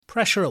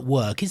Pressure at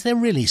work. Is there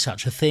really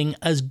such a thing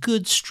as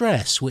good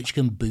stress which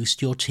can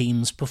boost your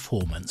team's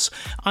performance?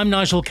 I'm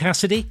Nigel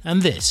Cassidy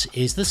and this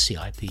is the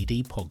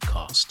CIPD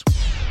podcast.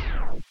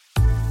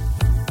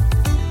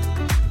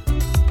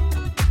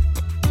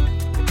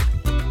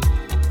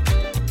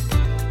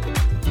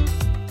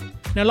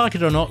 Now, like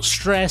it or not,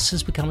 stress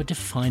has become a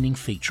defining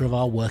feature of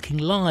our working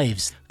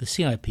lives. The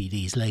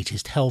CIPD's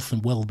latest Health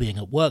and Wellbeing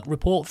at Work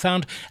report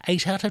found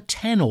 8 out of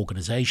 10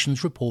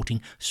 organisations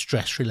reporting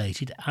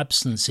stress-related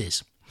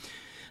absences.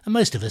 And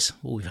most of us,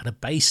 we've had a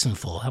basin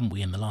full, haven't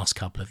we, in the last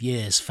couple of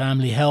years?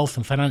 Family health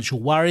and financial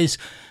worries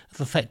have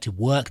affected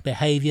work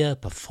behaviour,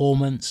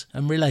 performance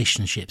and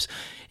relationships.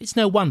 It's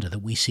no wonder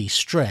that we see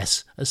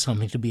stress as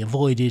something to be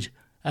avoided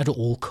at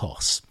all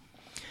costs.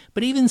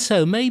 But even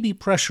so, maybe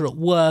pressure at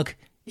work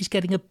is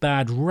getting a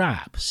bad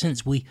rap,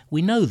 since we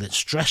know that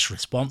stress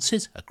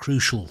responses are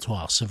crucial to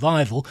our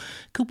survival.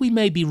 Could we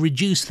maybe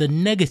reduce the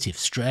negative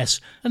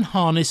stress and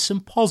harness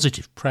some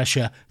positive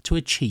pressure to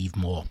achieve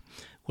more?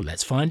 Well,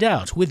 let's find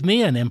out. With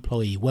me, an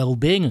employee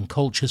wellbeing and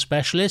culture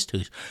specialist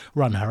who's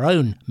run her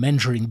own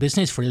mentoring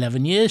business for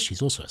 11 years.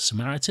 She's also a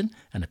Samaritan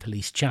and a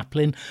police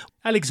chaplain,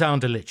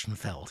 Alexandra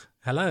Lichtenfeld.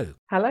 Hello.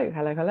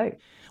 Hello.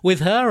 With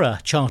her, a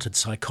chartered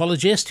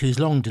psychologist who's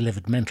long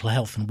delivered mental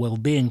health and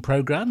wellbeing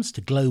programs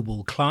to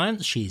global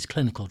clients. She's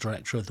clinical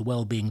director of the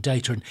wellbeing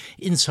data and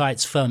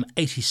insights firm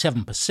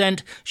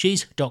 87%.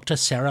 She's Dr.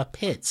 Sarah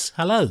Pitts.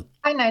 Hello.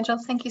 Hi, Nigel.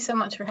 Thank you so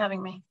much for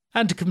having me.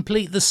 And to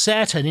complete the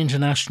set, an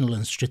international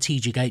and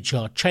strategic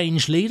HR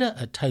change leader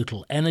at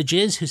Total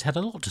Energies, who's had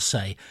a lot to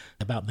say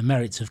about the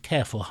merits of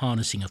careful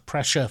harnessing of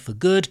pressure for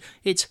good.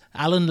 It's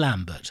Alan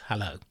Lambert.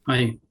 Hello.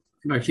 Hi.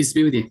 Very pleased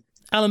to be with you.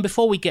 Alan,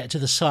 before we get to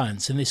the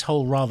science and this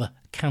whole rather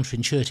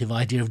counterintuitive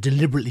idea of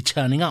deliberately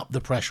turning up the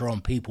pressure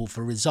on people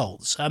for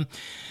results,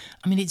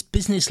 it's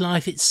business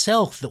life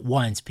itself that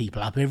winds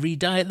people up every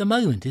day at the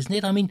moment, isn't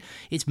it?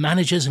 It's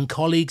managers and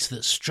colleagues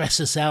that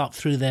stress us out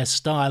through their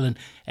style and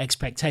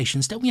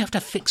expectations. Don't we have to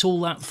fix all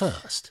that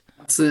first?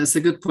 That's a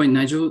good point,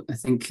 Nigel. I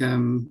think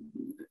in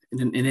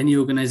any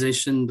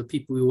organisation, the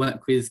people we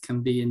work with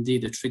can be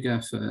indeed a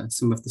trigger for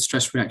some of the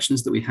stress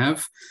reactions that we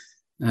have.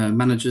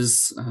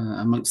 Managers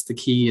amongst the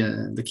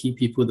key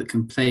people that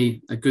can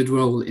play a good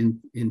role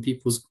in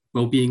people's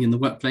well-being in the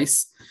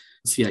workplace.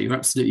 So yeah, you're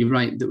absolutely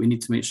right that we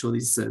need to make sure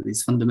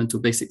these fundamental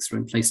basics are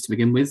in place to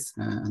begin with,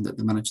 and that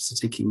the managers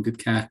are taking good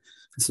care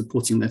for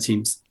supporting their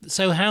teams.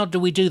 So how do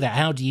we do that?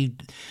 How do you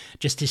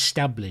just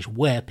establish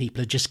where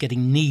people are just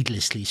getting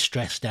needlessly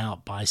stressed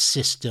out by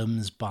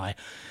systems, by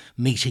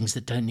meetings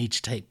that don't need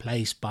to take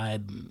place, by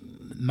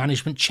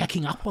management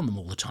checking up on them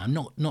all the time,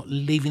 not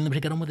leaving them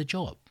to get on with the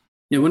job?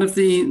 Yeah, one of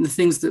the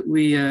things that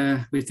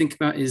we think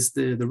about is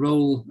the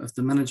role of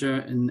the manager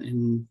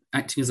in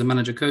acting as a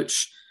manager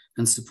coach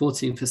and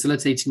supporting,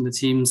 facilitating the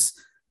teams,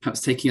 perhaps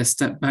taking a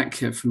step back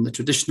from the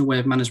traditional way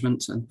of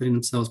management and putting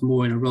themselves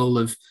more in a role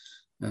of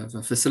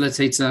a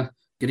facilitator,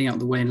 getting out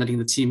of the way and letting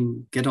the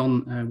team get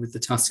on with the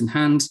task in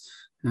hand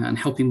and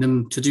helping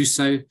them to do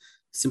so,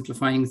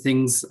 simplifying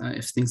things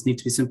if things need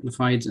to be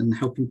simplified, and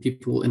helping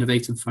people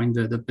innovate and find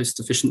the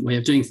most efficient way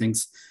of doing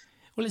things.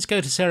 Well, let's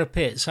go to Sarah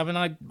Pitts.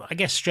 I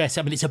guess stress,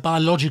 it's a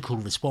biological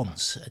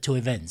response to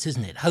events,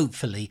 isn't it?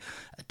 Hopefully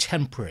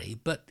temporary.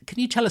 But can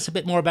you tell us a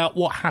bit more about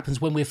what happens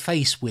when we're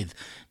faced with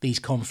these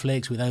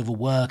conflicts, with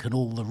overwork and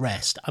all the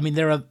rest?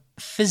 There are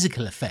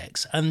physical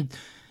effects and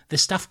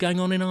there's stuff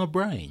going on in our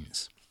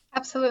brains.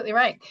 Absolutely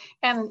right.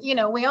 And,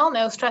 we all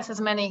know stress has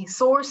many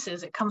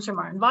sources. It comes from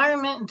our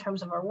environment in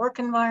terms of our work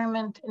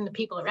environment and the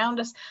people around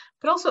us,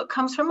 but also it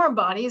comes from our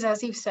bodies,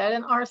 as you've said,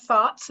 and our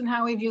thoughts and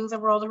how we view the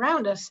world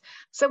around us.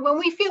 So when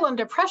we feel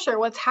under pressure,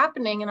 what's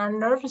happening in our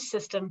nervous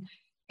system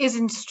is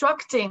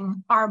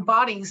instructing our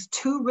bodies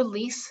to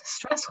release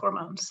stress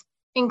hormones,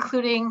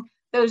 including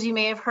those you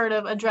may have heard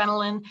of,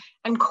 adrenaline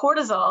and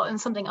cortisol, and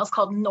something else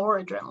called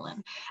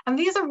noradrenaline. And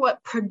these are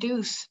what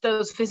produce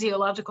those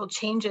physiological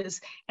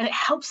changes, and it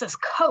helps us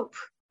cope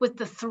with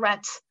the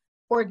threat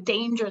or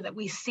danger that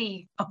we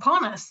see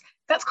upon us.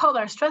 That's called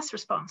our stress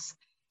response.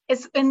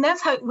 And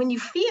that's how, when you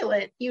feel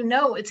it,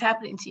 it's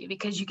happening to you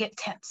because you get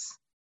tense.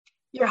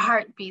 Your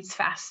heart beats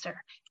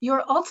faster.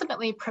 You're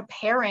ultimately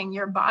preparing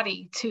your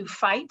body to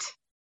fight,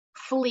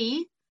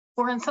 flee,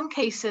 or in some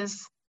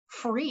cases,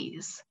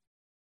 freeze.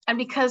 And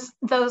because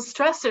those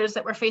stressors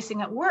that we're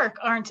facing at work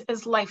aren't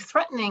as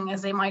life-threatening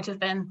as they might have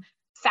been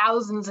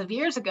thousands of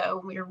years ago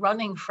when we were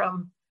running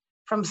from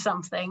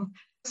something,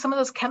 some of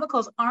those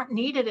chemicals aren't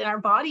needed in our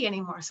body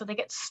anymore. So they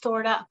get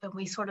stored up and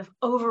we sort of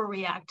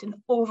overreact and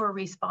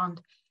over-respond.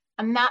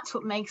 And that's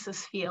what makes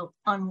us feel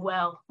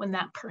unwell when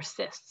that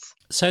persists.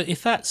 So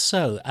if that's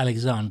so,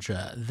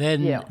 Alexandra,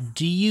 then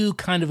do you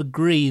kind of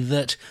agree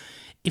that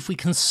if we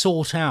can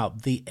sort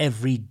out the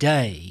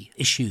everyday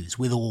issues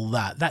with all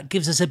that, that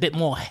gives us a bit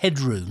more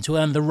headroom to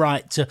earn the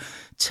right to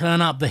turn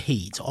up the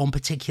heat on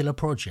particular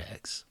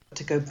projects?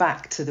 To go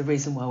back to the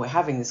reason why we're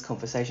having this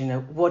conversation,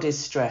 what is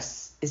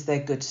stress? Is there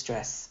good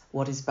stress?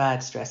 What is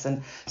bad stress?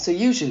 And so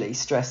usually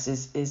stress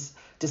is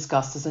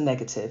discussed as a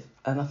negative.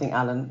 And I think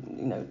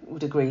Alan,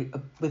 would agree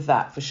with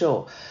that for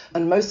sure.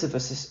 And most of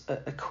us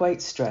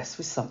equate stress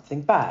with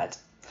something bad.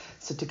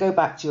 So to go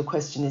back to your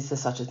question, is there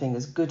such a thing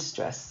as good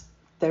stress?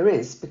 There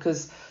is,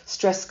 because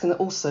stress can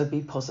also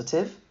be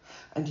positive.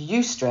 And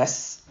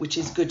eustress, which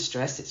is good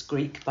stress, it's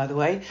Greek, by the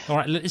way. All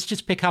right, let's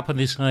just pick up on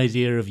this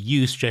idea of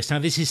eustress. Now,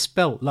 this is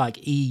spelt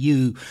like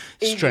EU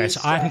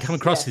stress. I haven't come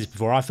across this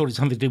before. I thought it's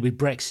something to do with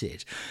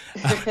Brexit.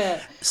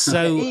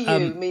 So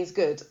EU means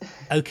good.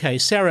 Okay,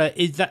 Sarah,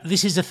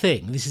 this is a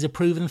thing? This is a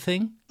proven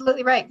thing?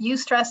 Absolutely right.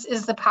 Eustress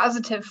is the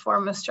positive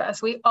form of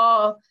stress. We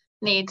all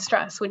need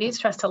stress. We need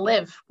stress to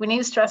live. We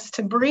need stress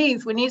to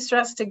breathe. We need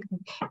stress to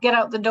get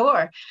out the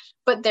door.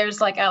 But there's,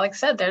 like Alex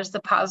said, there's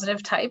the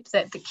positive type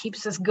that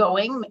keeps us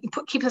going,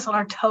 keeps us on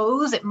our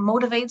toes. It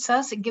motivates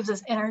us. It gives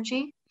us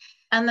energy.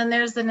 And then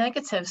there's the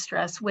negative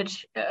stress,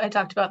 which I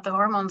talked about, the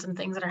hormones and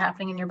things that are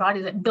happening in your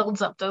body that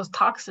builds up those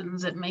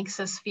toxins. It makes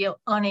us feel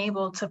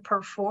unable to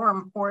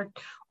perform or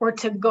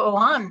to go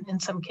on in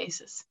some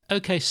cases.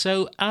 Okay,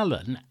 so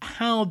Alan,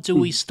 how do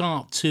we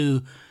start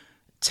to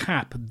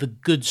tap the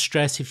good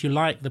stress, if you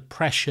like, the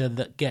pressure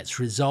that gets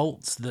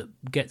results,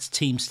 that gets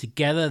teams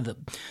together, that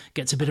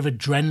gets a bit of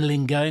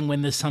adrenaline going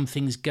when there's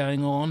something's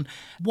going on?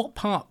 What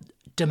part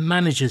do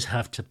managers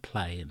have to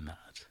play in that?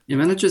 Yeah,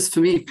 managers, for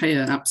me, play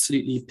an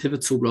absolutely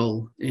pivotal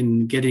role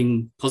in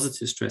getting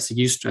positive stress,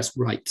 eustress,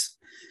 right.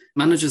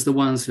 Managers are the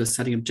ones who are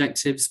setting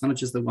objectives.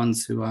 Managers are the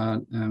ones who are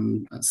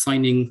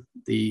assigning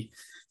the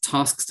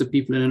tasks to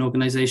people in an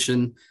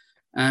organization.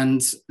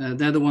 And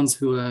they're the ones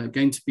who are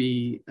going to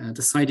be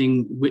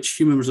deciding which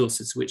human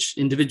resources, which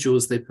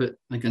individuals they put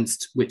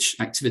against which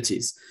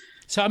activities.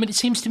 So, I mean, it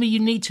seems to me you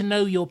need to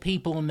know your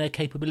people and their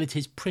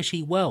capabilities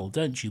pretty well,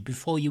 don't you,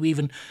 before you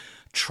even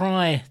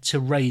try to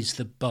raise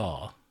the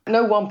bar?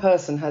 No one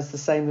person has the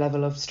same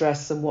level of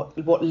stress and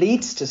what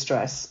leads to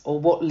stress or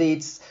what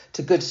leads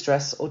to good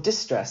stress or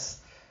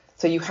distress.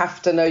 So you have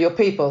to know your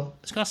people.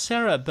 Let's ask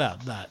Sarah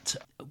about that.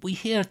 We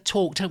hear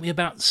talk, don't we,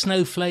 about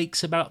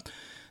snowflakes, about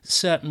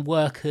certain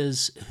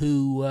workers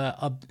who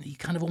you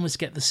kind of almost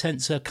get the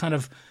sense are kind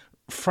of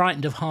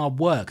frightened of hard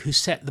work, who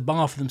set the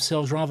bar for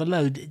themselves rather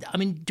low. I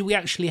mean, do we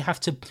actually have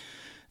to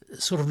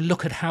sort of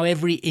look at how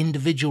every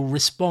individual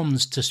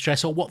responds to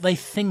stress or what they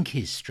think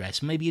is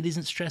stress? Maybe it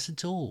isn't stress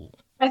at all.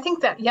 I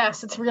think that,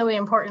 yes, it's really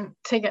important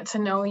to get to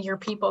know your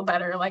people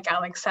better, like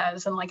Alex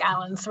says, and like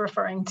Alan's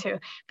referring to,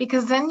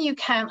 because then you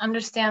can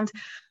understand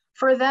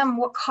for them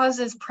what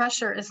causes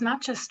pressure is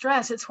not just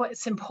stress, it's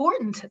what's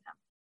important to them.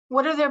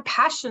 What are their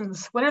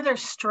passions? What are their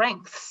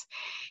strengths?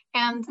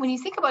 And when you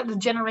think about the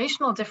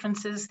generational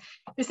differences,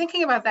 you're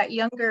thinking about that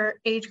younger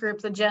age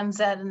group, the Gen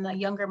Z and the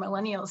younger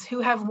millennials,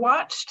 who have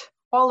watched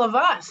all of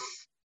us,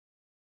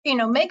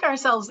 make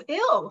ourselves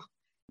ill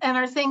and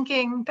are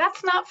thinking,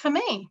 that's not for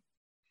me.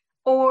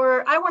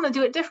 Or I want to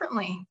do it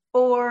differently.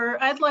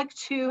 Or I'd like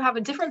to have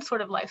a different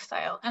sort of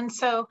lifestyle. And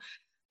so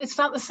it's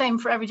not the same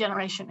for every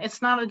generation.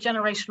 It's not a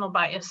generational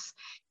bias.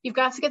 You've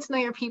got to get to know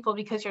your people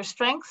because their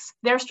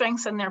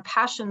strengths and their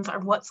passions are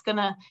what's going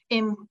to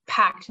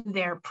impact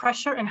their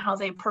pressure and how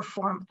they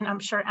perform. And I'm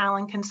sure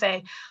Alan can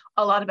say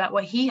a lot about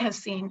what he has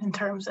seen in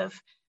terms of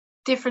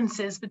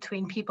differences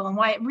between people and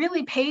why it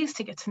really pays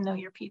to get to know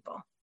your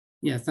people.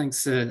 Yeah,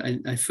 thanks.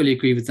 I fully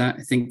agree with that.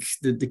 I think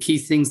the key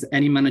things that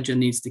any manager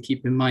needs to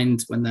keep in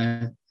mind when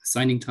they're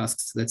assigning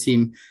tasks to their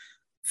team,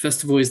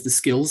 first of all, is the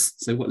skills.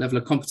 So what level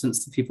of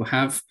competence do people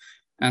have?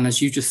 And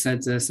as you just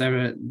said,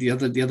 Sarah, the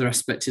other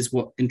aspect is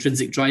what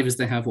intrinsic drivers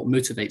they have, what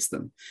motivates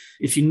them.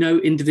 If you know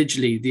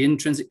individually the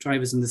intrinsic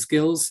drivers and the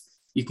skills,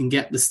 you can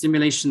get the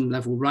stimulation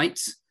level right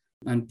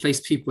and place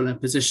people in a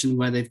position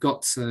where they've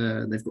got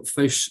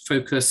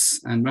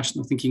focus and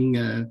rational thinking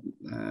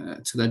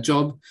to their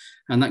job,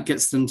 and that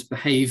gets them to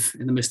behave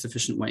in the most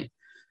efficient way.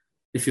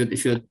 If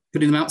you're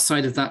putting them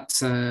outside of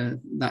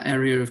that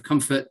area of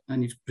comfort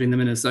and you're putting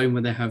them in a zone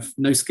where they have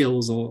no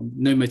skills or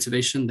no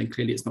motivation, then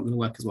clearly it's not going to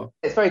work as well.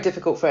 It's very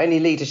difficult for any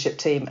leadership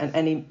team and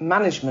any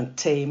management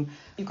team.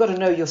 You've got to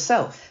know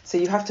yourself. So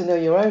you have to know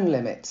your own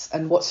limits,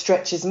 and what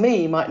stretches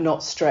me might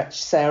not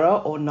stretch Sarah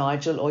or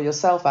Nigel or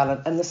yourself,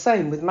 Alan. And the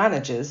same with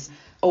managers.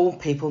 All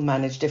people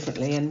manage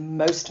differently, and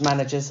most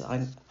managers,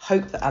 I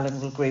hope that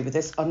Alan will agree with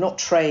this, are not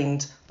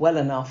trained well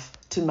enough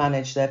to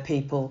manage their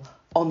people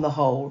on the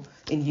whole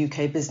in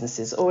UK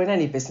businesses or in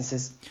any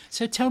businesses.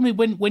 So tell me,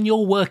 when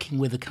you're working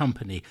with a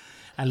company,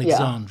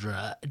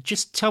 Alexandra,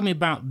 just tell me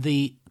about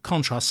the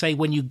contrast. Say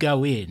when you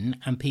go in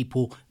and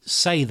people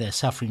say they're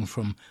suffering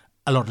from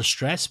a lot of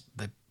stress,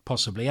 they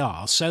possibly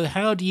are. So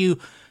how do you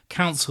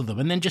counsel them?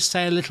 And then just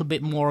say a little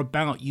bit more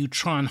about you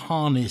try and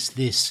harness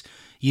this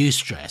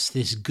eustress,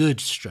 this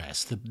good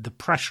stress, the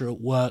pressure at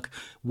work,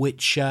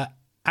 which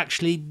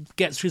actually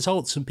gets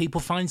results and people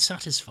find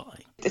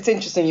satisfying. It's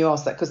interesting you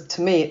ask that, because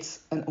to me it's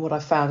what I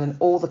found in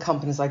all the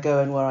companies I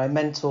go in where I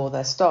mentor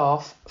their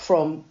staff,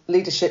 from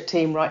leadership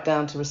team right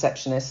down to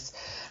receptionists,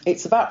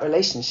 it's about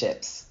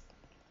relationships.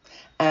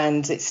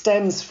 And it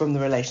stems from the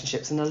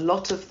relationships. And a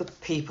lot of the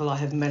people I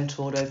have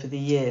mentored over the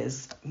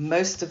years,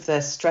 most of their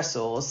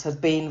stressors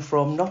have been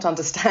from not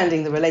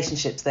understanding the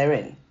relationships they're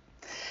in.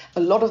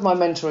 A lot of my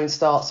mentoring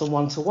starts on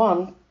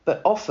one-to-one,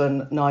 but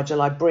often, Nigel,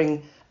 I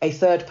bring a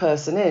third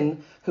person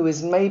in who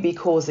is maybe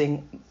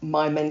causing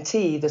my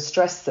mentee the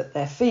stress that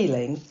they're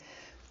feeling.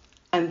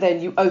 And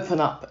then you open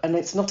up, and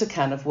it's not a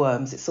can of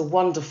worms. It's a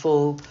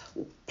wonderful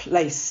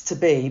place to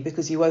be,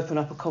 because you open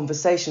up a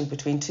conversation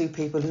between two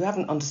people who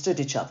haven't understood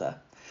each other.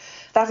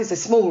 That is a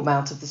small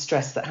amount of the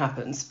stress that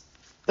happens.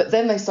 But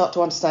then they start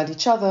to understand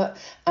each other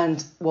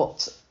and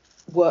what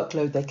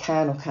workload they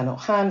can or cannot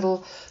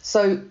handle.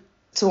 So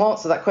to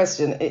answer that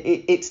question,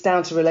 it's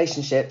down to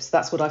relationships.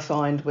 That's what I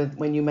find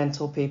when you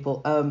mentor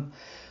people.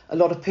 A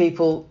lot of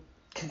people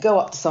can go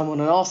up to someone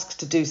and ask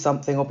to do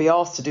something or be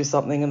asked to do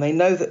something, and they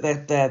know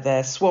that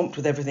they're swamped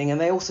with everything, and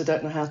they also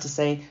don't know how to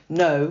say,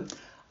 no,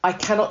 I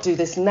cannot do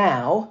this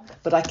now,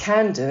 but I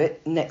can do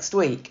it next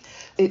week.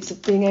 It's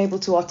being able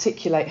to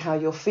articulate how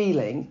you're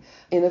feeling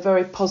in a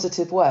very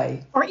positive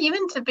way. Or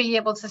even to be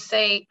able to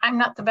say, I'm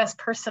not the best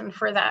person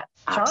for that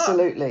job.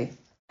 Absolutely.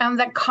 And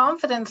that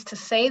confidence to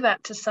say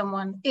that to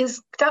someone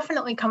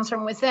definitely comes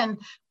from within,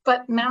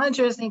 but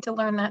managers need to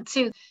learn that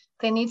too.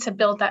 They need to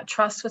build that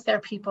trust with their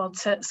people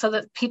so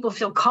that people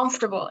feel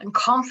comfortable and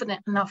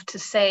confident enough to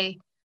say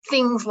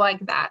things like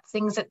that,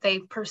 things that they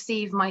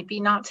perceive might be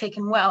not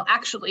taken well.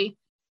 Actually,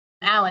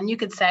 Alan, you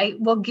could say,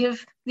 we'll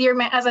give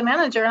as a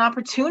manager an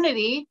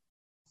opportunity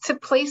to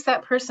place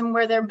that person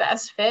where they're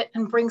best fit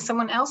and bring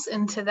someone else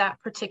into that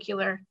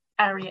particular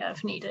area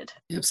if needed.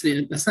 Yeah,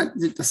 absolutely. I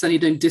certainly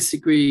don't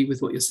disagree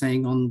with what you're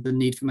saying on the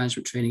need for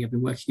management training. I've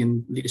been working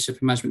in leadership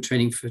and management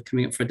training for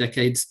coming up for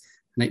decades,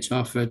 and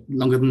HR for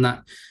longer than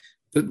that.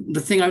 But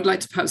the thing I would like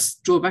to perhaps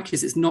draw back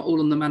is it's not all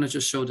on the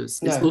manager's shoulders.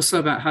 No. It's also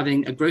about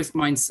having a growth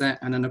mindset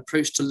and an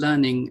approach to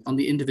learning on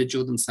the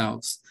individual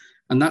themselves.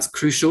 And that's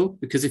crucial,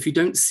 because if you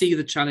don't see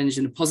the challenge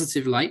in a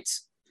positive light,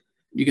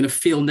 you're going to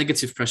feel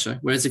negative pressure.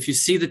 Whereas if you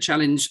see the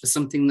challenge as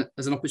something that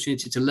as an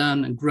opportunity to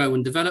learn and grow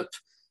and develop,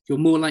 you're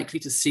more likely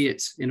to see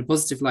it in a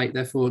positive light,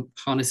 therefore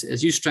harness it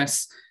as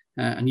eustress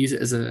and use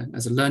it as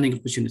a learning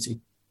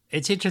opportunity.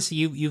 It's interesting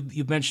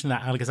you mentioned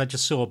that, Alan, because I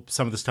just saw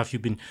some of the stuff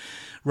you've been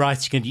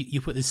writing, and you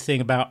put this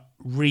thing about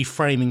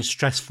reframing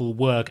stressful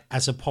work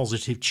as a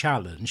positive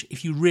challenge.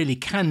 If you really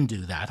can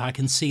do that, I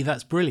can see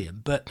that's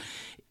brilliant. But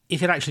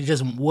if it actually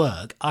doesn't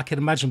work, I can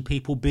imagine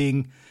people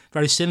being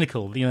very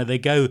cynical. You know, they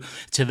go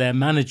to their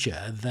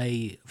manager,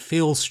 they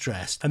feel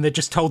stressed, and they're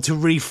just told to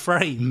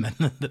reframe,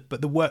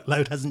 but the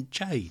workload hasn't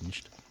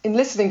changed. In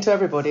listening to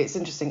everybody, it's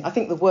interesting. I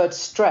think the word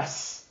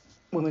stress,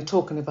 when we're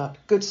talking about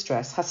good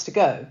stress, has to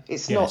go.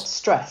 It's not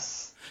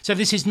stress. So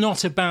this is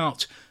not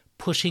about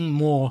putting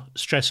more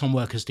stress on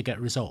workers to get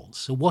results.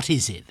 So what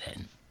is it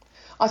then?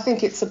 I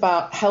think it's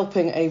about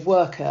helping a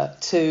worker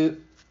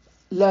to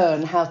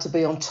learn how to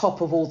be on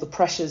top of all the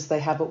pressures they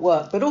have at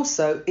work, but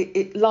also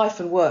life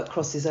and work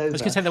crosses over. I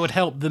was going to say that would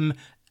help them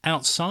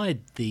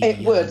outside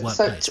the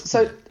workplace.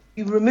 So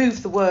you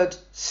remove the word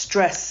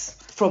stress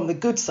from the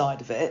good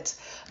side of it,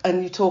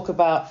 and you talk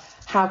about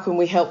how can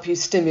we help you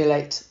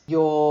stimulate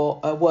your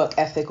work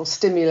ethic, or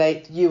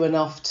stimulate you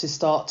enough to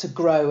start to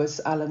grow,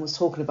 as Alan was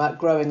talking about,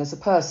 growing as a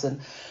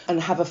person, and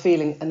have a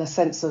feeling and a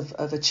sense of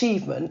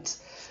achievement.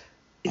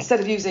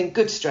 Instead of using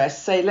good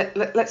stress, say,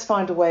 let's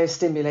find a way of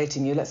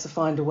stimulating you. Let's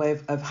find a way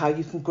of how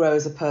you can grow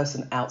as a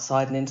person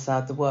outside and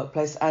inside the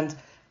workplace. And,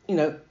 you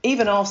know,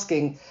 even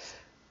asking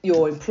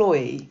your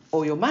employee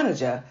or your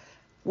manager,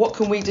 what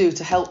can we do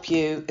to help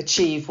you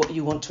achieve what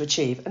you want to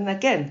achieve? And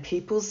again,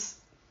 people's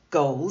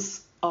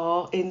goals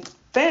are in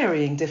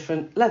varying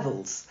different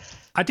levels.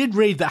 I did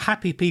read that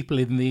happy people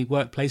in the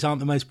workplace aren't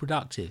the most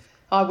productive.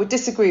 I would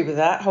disagree with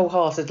that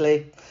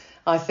wholeheartedly.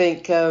 I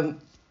think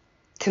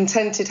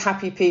contented,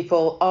 happy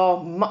people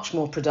are much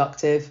more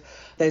productive.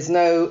 There's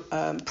no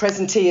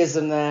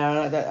presenteeism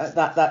there.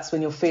 That's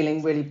when you're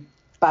feeling really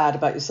bad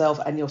about yourself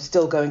and you're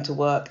still going to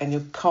work and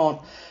you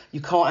can't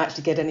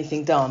actually get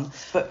anything done.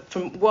 But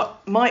from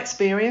what my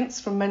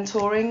experience from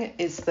mentoring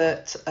is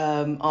that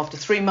after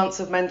 3 months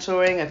of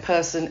mentoring, a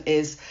person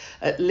is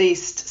at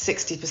least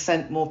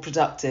 60% more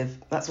productive.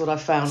 That's what I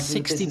found.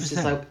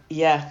 60%? So,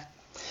 yeah.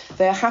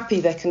 They're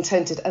happy, they're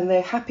contented, and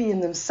they're happy in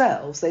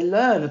themselves. They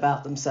learn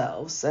about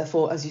themselves.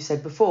 Therefore, as you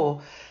said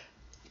before,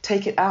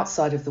 take it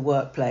outside of the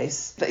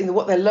workplace.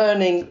 What they're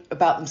learning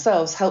about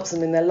themselves helps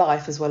them in their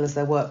life as well as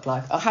their work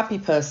life. A happy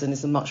person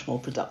is a much more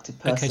productive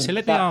person. Okay, so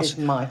that is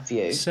my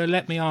view. So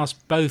let me ask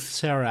both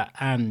Sarah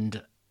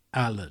and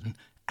Alan,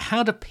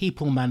 how do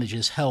people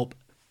managers help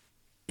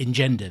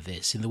engender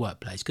this in the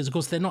workplace? Because, of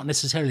course, they're not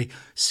necessarily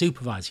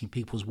supervising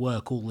people's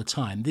work all the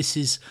time. This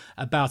is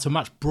about a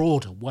much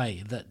broader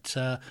way that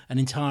an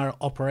entire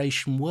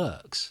operation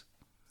works.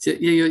 So,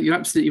 yeah, you're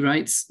absolutely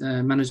right.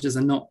 Managers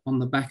are not on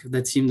the back of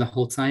their team the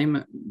whole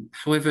time.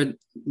 However,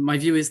 my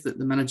view is that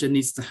the manager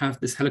needs to have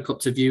this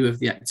helicopter view of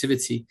the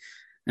activity.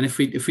 And if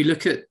we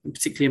look at,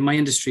 particularly in my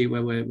industry,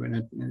 where we're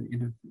in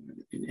an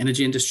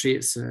energy industry,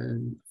 it's a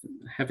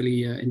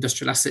heavily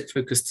industrial asset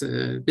focused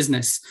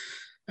business.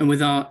 And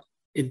with our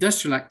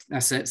industrial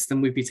assets,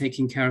 then we'd be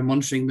taking care of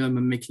monitoring them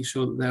and making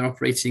sure that they're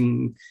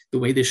operating the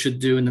way they should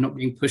do and they're not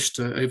being pushed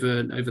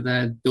over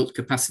their built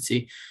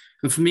capacity.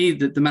 And for me,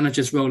 the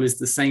manager's role is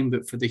the same,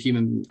 but for the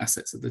human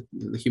assets of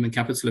the human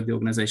capital of the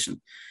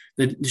organization.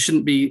 They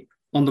shouldn't be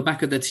on the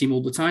back of their team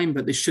all the time,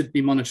 but they should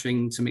be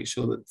monitoring to make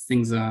sure that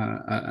things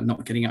are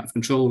not getting out of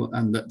control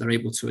and that they're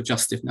able to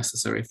adjust if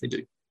necessary if they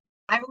do.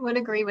 I would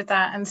agree with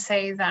that and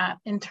say that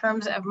in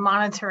terms of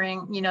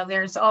monitoring,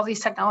 there's all these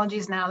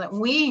technologies now that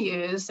we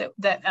use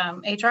that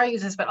HR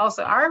uses, but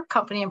also our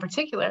company in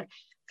particular.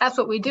 That's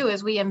what we do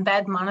is we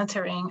embed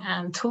monitoring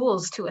and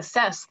tools to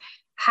assess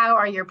how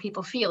are your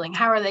people feeling?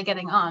 How are they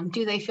getting on?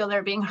 Do they feel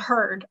they're being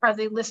heard? Are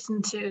they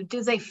listened to?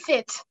 Do they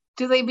fit?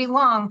 Do they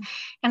belong?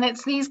 And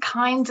it's these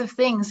kinds of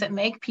things that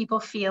make people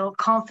feel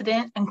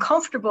confident and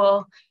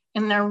comfortable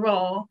in their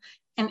role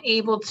and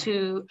able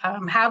to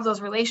have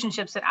those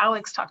relationships that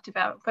Alex talked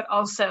about, but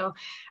also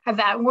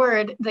that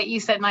word that you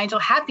said, Nigel,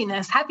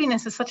 happiness.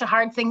 Happiness is such a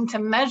hard thing to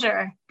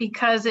measure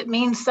because it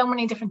means so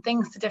many different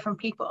things to different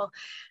people.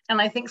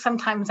 And I think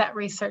sometimes that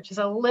research is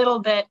a little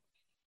bit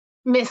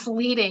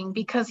misleading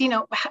because, a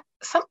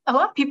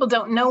lot of people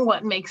don't know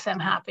what makes them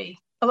happy.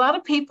 A lot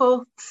of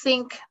people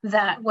think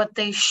that what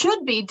they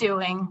should be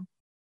doing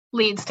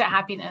leads to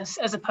happiness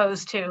as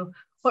opposed to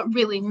what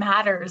really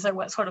matters or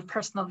what sort of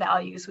personal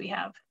values we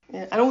have.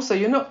 Yeah, and also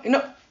you're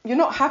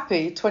not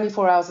happy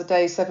 24 hours a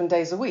day, 7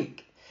 days a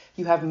week.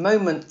 You have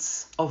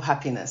moments of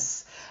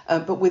happiness,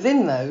 but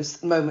within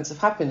those moments of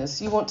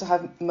happiness, you want to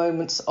have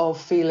moments of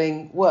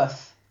feeling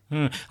worth.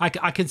 I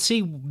can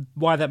see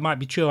why that might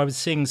be true. I was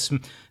seeing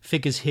some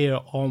figures here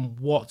on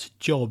what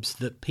jobs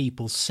that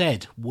people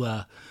said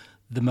were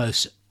the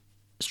most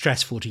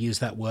stressful, to use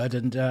that word,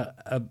 and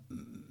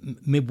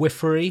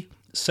midwifery,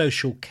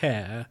 social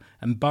care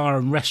and bar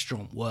and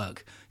restaurant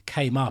work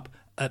came up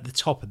at the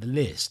top of the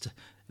list.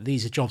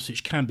 These are jobs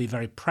which can be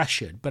very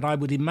pressured, but I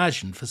would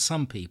imagine for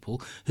some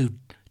people who've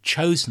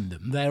chosen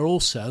them, they're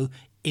also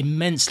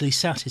immensely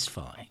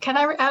satisfying. Can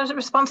I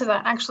respond to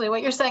that? Actually,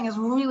 what you're saying is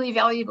really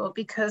valuable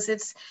because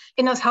it's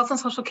in those health and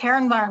social care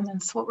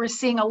environments, what we're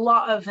seeing a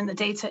lot of in the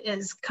data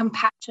is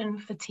compassion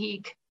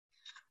fatigue.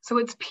 So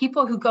it's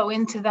people who go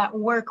into that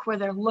work where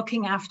they're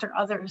looking after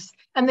others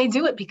and they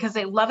do it because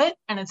they love it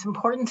and it's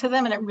important to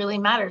them and it really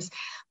matters.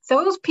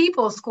 Those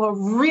people score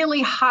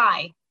really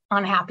high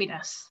on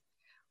happiness.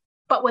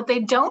 But what they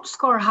don't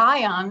score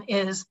high on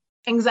is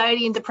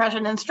anxiety and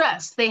depression and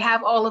stress. They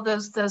have all of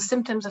those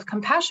symptoms of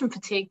compassion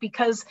fatigue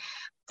because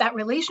that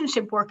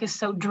relationship work is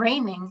so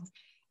draining.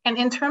 And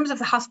in terms of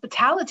the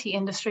hospitality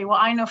industry,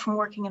 what I know from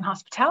working in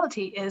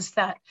hospitality is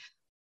that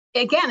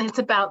again, it's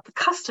about the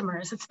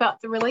customers, it's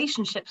about the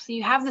relationships. So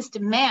you have this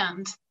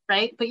demand,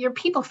 right? But you're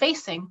people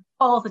facing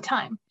all the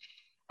time.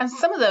 And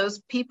some of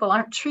those people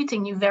aren't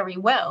treating you very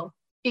well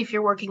if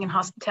you're working in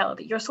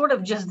hospitality. You're sort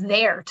of just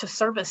there to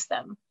service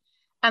them.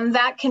 And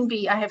that can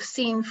be, I have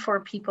seen for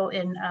people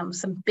in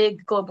some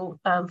big global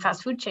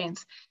fast food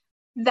chains,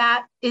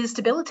 that is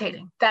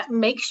debilitating. That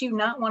makes you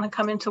not want to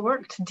come into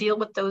work to deal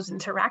with those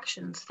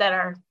interactions that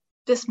are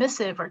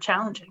dismissive or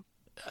challenging.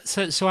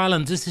 So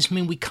Alan, does this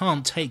mean we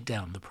can't take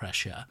down the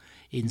pressure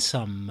in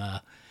some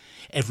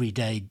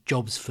everyday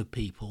jobs for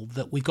people,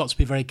 that we've got to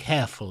be very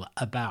careful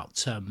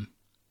about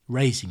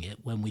raising it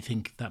when we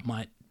think that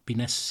might be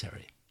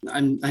necessary?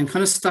 I'm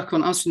kind of stuck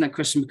on answering that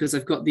question because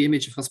I've got the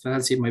image of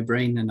hospitality in my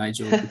brain,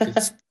 Nigel.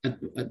 Because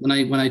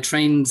when I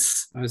trained,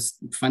 I was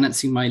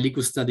financing my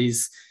legal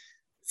studies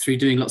through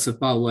doing lots of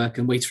bar work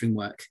and waitering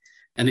work.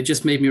 And it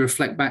just made me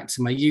reflect back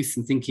to my youth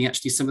and thinking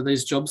actually some of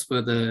those jobs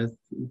were the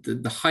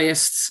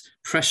highest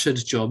pressured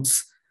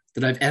jobs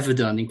that I've ever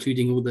done,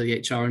 including all the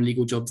HR and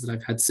legal jobs that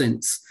I've had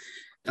since.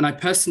 And I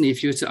personally,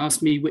 if you were to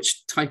ask me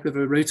which type of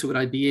a rota would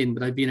I be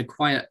in a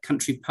quiet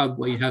country pub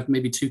where you have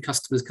maybe 2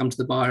 customers come to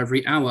the bar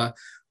every hour?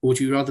 Or would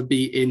you rather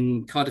be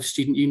in Cardiff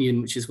Student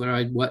Union, which is where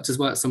I worked as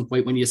well at some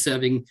point, when you're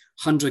serving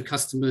 100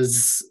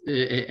 customers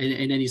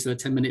in any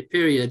sort of 10-minute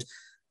period?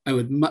 I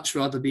would much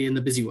rather be in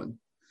the busy one.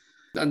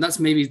 And that's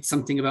maybe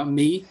something about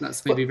me.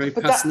 That's maybe very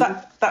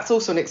personal. That's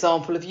also an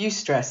example of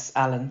eustress,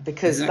 Alan,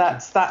 because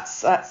exactly.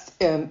 that's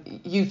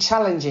you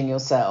challenging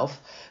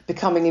yourself,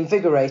 becoming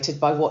invigorated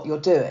by what you're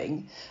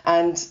doing,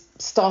 and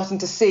starting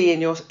to see in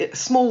your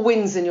small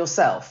wins in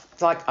yourself.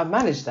 It's like, I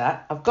managed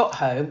that. I've got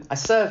home. I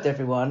served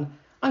everyone.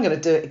 I'm going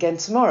to do it again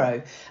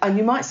tomorrow. And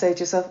you might say to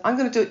yourself, I'm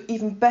going to do it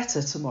even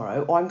better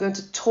tomorrow, or I'm going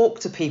to talk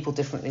to people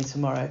differently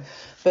tomorrow.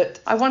 But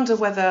I wonder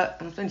whether,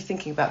 and I'm only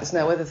thinking about this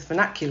now, whether the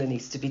vernacular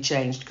needs to be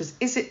changed, because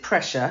is it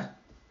pressure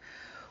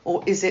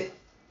or is it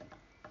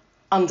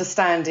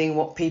understanding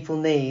what people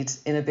need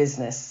in a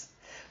business?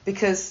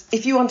 Because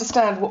if you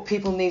understand what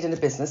people need in a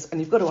business,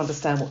 and you've got to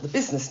understand what the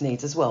business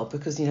needs as well,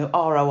 because,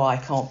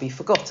 ROI can't be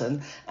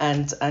forgotten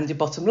and your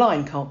bottom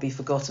line can't be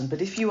forgotten.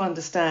 But if you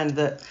understand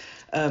that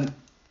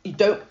you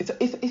don't,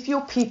 if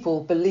your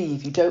people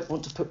believe you don't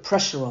want to put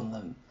pressure on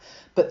them,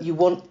 but you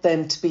want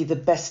them to be the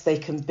best they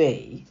can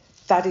be,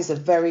 that is a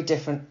very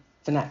different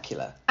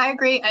vernacular. I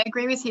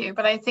agree with you,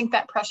 but I think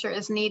that pressure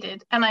is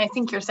needed. And I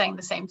think you're saying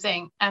the same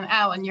thing. And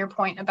Alan, your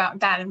point about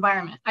that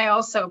environment, I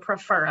also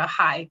prefer a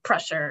high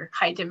pressure,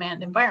 high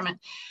demand environment.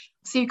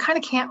 So you kind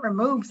of can't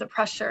remove the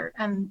pressure.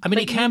 And I mean,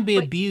 it can be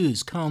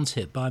abused, can't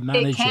it, by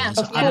managers? It can,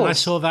 of And I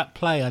course. saw that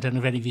play, I don't know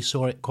if any of you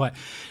saw it quite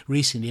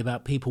recently,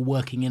 about people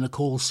working in a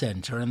call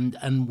centre,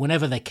 and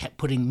whenever they kept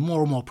putting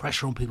more and more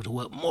pressure on people to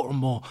work more and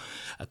more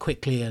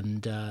quickly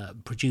and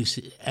produce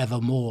ever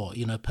more,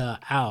 per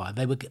hour,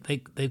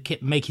 they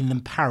kept making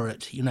them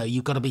parrot,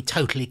 you've got to be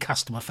totally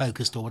customer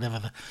focused, or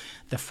whatever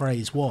the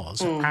phrase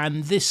was.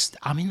 And this,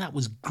 I mean, that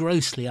was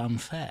grossly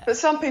unfair. But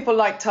some people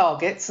like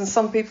targets and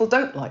some people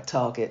don't like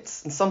targets.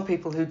 And some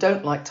people who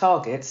don't like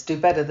targets do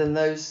better than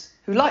those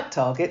who like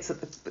targets.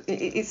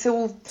 It's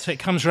all... So it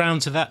comes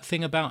round to that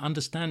thing about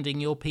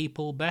understanding your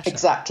people better.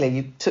 Exactly.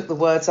 You took the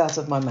words out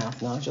of my mouth,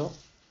 Nigel.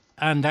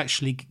 And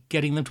actually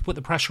getting them to put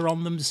the pressure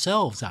on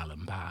themselves,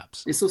 Alan,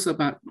 perhaps. It's also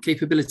about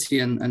capability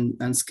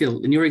and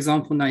skill. In your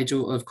example,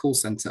 Nigel, of call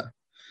centre,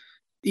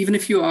 even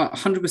if you are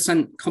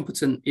 100%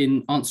 competent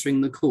in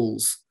answering the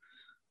calls,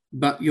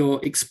 but you're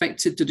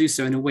expected to do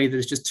so in a way that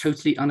is just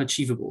totally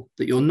unachievable,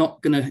 that you're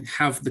not going to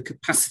have the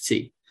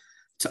capacity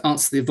to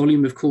answer the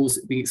volume of calls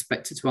that you're being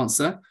expected to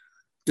answer,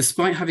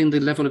 despite having the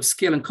level of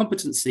skill and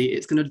competency,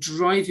 it's going to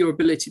drive your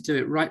ability to do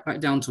it right back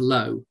down to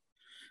low,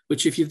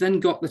 which if you've then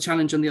got the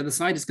challenge on the other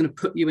side, is going to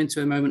put you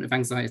into a moment of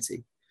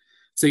anxiety.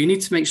 So you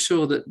need to make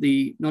sure that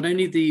not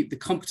only the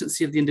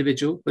competency of the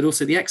individual, but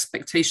also the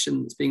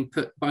expectation that's being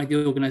put by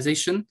the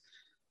organization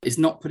is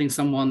not putting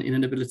someone in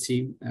an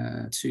ability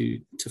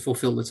to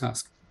fulfill the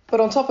task. But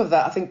on top of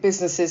that, I think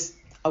businesses,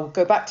 I will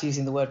go back to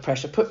using the word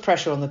pressure, put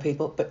pressure on the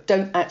people, but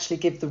don't actually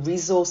give the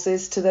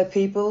resources to their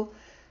people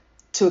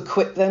to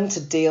equip them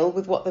to deal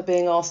with what they're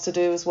being asked to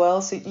do as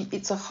well. So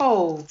it's a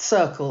whole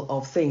circle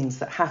of things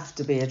that have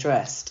to be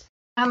addressed.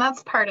 And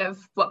that's part of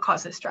what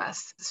causes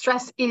stress.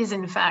 Stress is,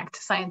 in fact,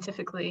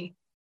 scientifically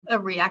a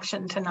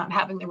reaction to not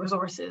having the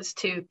resources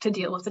to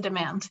deal with the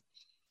demand.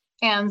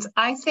 And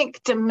I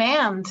think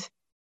demand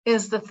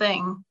is the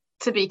thing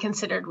to be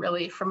considered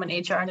really from an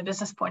HR and a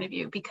business point of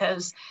view,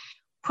 because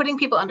putting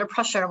people under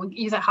pressure, we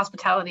use that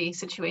hospitality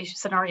situation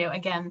scenario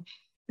again,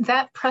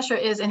 that pressure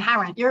is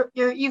inherent.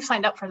 You've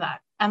signed up for that,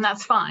 and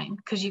that's fine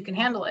because you can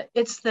handle it.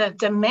 It's the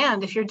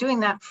demand. If you're doing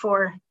that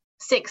for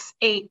 6,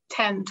 8,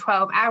 10,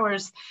 12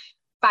 hours,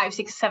 5,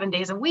 6, 7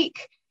 days a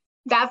week,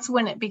 that's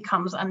when it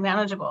becomes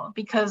unmanageable,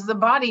 because the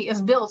body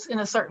is built in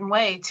a certain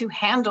way to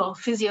handle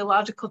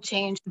physiological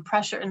change and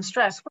pressure and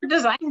stress. We're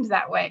designed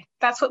that way.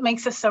 That's what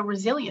makes us so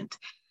resilient.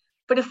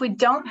 But if we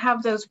don't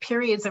have those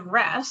periods of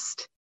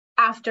rest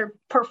after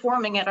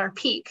performing at our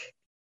peak,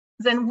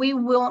 then we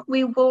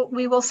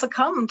will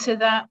succumb to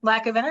that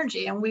lack of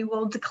energy, and we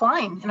will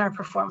decline in our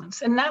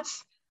performance. And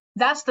that's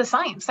the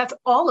science. That's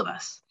all of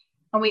us.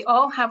 And we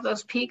all have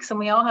those peaks and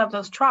we all have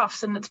those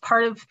troughs. And it's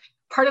part of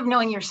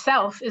knowing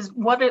yourself is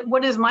what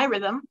is my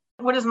rhythm?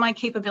 What is my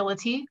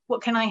capability?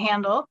 What can I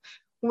handle?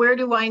 Where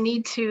do I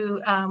need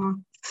to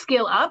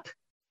skill up?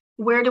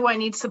 Where do I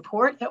need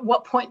support? At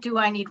what point do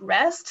I need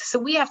rest? So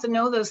we have to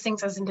know those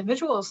things as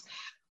individuals.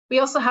 We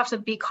also have to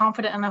be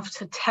confident enough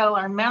to tell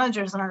our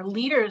managers and our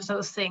leaders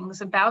those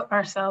things about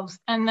ourselves,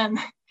 and then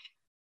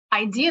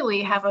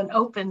ideally have an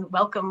open,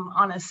 welcome,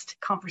 honest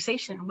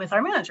conversation with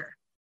our manager.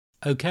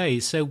 Okay,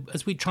 so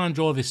as we try and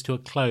draw this to a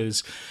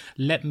close,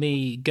 let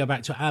me go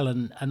back to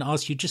Alan and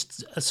ask you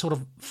just a sort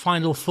of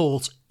final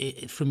thought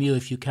from you,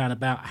 if you can,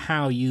 about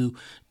how you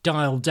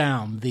dial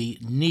down the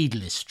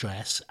needless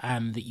stress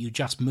and that you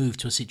just move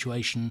to a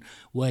situation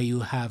where you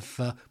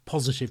have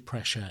positive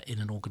pressure in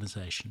an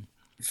organisation.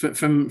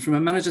 From a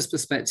manager's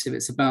perspective,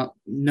 it's about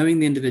knowing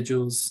the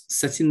individuals,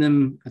 setting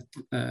them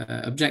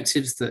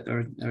objectives that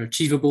are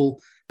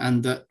achievable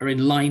and that are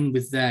in line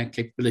with their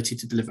capability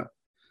to deliver.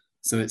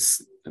 So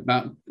it's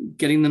about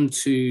getting them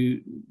to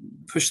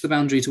push the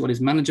boundary to what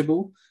is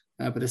manageable,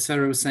 but as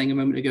Sarah was saying a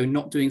moment ago,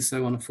 not doing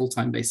so on a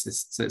full-time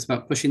basis. So it's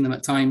about pushing them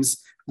at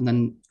times and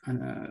then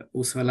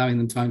also allowing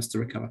them times to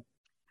recover.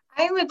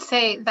 I would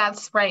say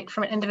that's right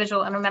from an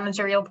individual and a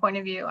managerial point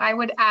of view. I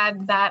would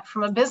add that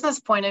from a business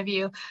point of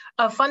view,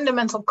 a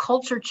fundamental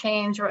culture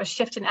change or a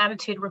shift in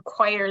attitude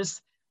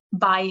requires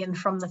buy-in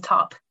from the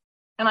top.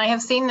 And I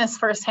have seen this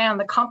firsthand.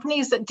 The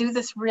companies that do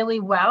this really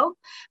well,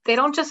 they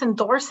don't just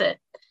endorse it,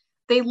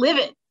 they live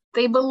it,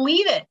 they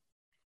believe it,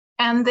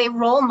 and they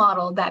role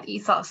model that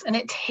ethos. And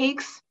it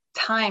takes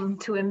time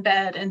to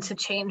embed and to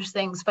change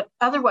things, but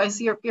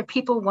otherwise your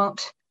people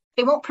won't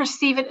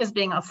perceive it as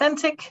being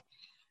authentic.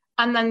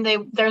 And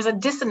then there's a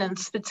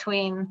dissonance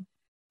between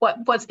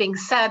what's being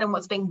said and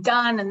what's being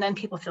done, and then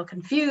people feel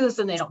confused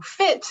and they don't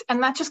fit,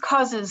 and that just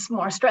causes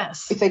more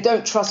stress. If they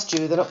don't trust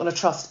you, they're not going to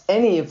trust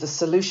any of the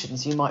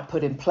solutions you might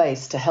put in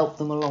place to help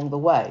them along the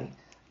way.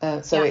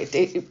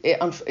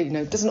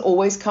 It doesn't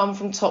always come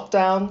from top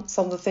down,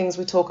 some of the things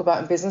we talk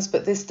about in business,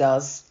 but this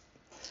does.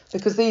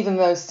 Because even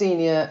those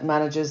senior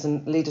managers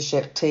and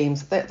leadership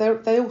teams,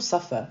 they all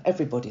suffer.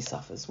 Everybody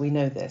suffers. We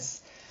know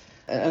this.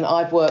 And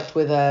I've worked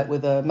with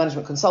a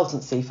management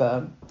consultancy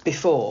firm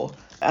before,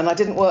 And I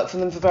didn't work for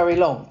them for very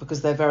long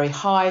because they're very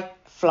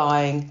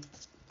high-flying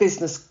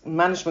business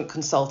management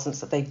consultants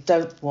that they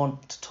don't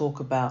want to talk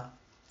about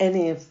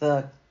any of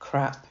the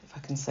crap, if I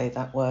can say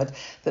that word,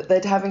 that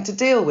they're having to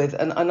deal with.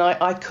 And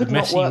I could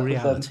not work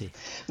with them.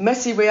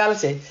 Messy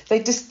reality. They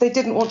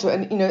didn't want to.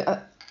 And, you know,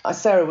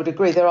 Sarah would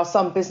agree, there are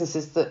some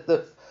businesses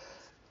that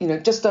you know,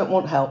 just don't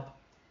want help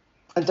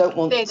and don't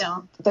want... They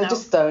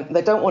just don't.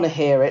 They don't want to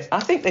hear it. I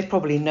think they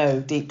probably know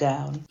deep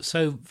down.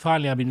 So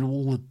finally, I mean,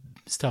 all the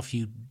stuff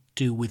you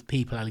do with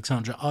people,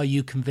 Alexandra, are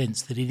you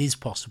convinced that it is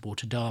possible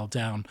to dial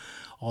down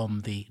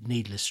on the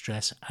needless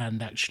stress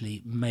and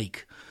actually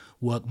make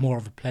work more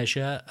of a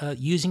pleasure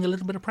using a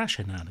little bit of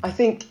pressure now and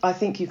again? I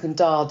think you can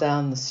dial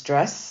down the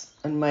stress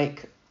and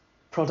make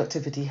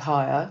productivity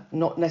higher,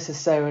 not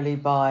necessarily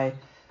by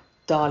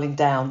dialing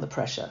down the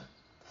pressure.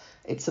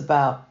 It's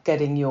about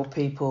getting your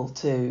people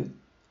to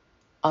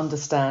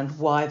understand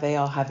why they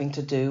are having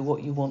to do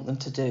what you want them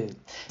to do.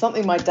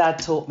 Something my dad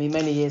taught me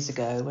many years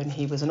ago when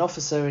he was an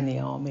officer in the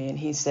army, and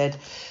he said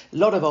a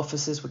lot of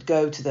officers would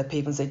go to their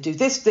people and say, do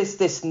this, this,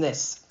 this, and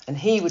this. And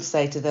he would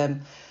say to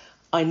them,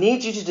 I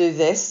need you to do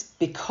this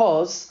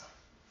because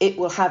it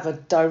will have a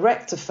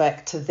direct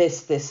effect to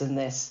this, this, and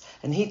this.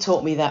 And he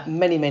taught me that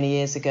many, many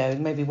years ago,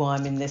 maybe why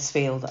I'm in this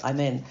field that I'm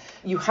in.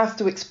 You have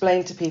to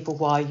explain to people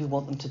why you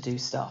want them to do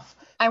stuff.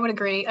 I would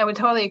agree. I would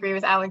totally agree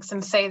with Alex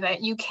and say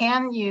that you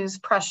can use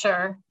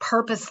pressure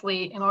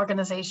purposely in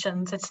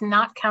organizations. It's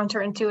not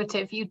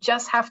counterintuitive. You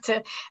just have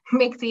to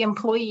make the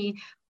employee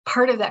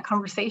part of that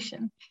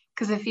conversation.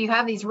 Because if you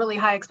have these really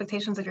high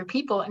expectations of your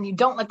people and you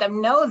don't let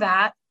them know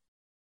that,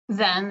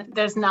 then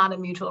there's not a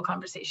mutual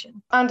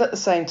conversation. And at the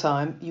same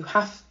time, you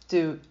have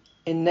to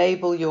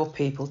enable your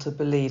people to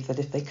believe that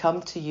if they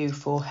come to you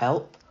for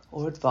help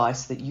or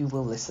advice, that you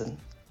will listen.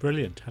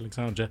 Brilliant.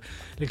 Alexandra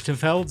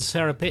Lichtenfeld,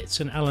 Sarah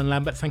Pitts and Alan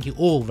Lambert, thank you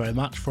all very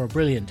much for a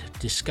brilliant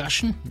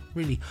discussion,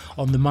 really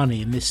on the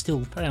money in this still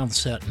very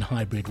uncertain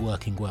hybrid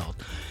working world.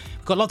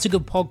 We've got lots of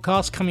good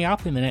podcasts coming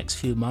up in the next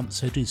few months,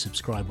 so do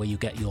subscribe where you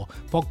get your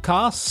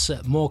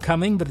podcasts. More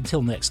coming, but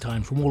until next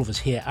time, from all of us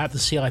here at the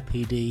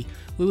CIPD,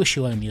 we wish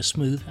you only a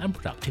smooth and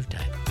productive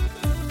day.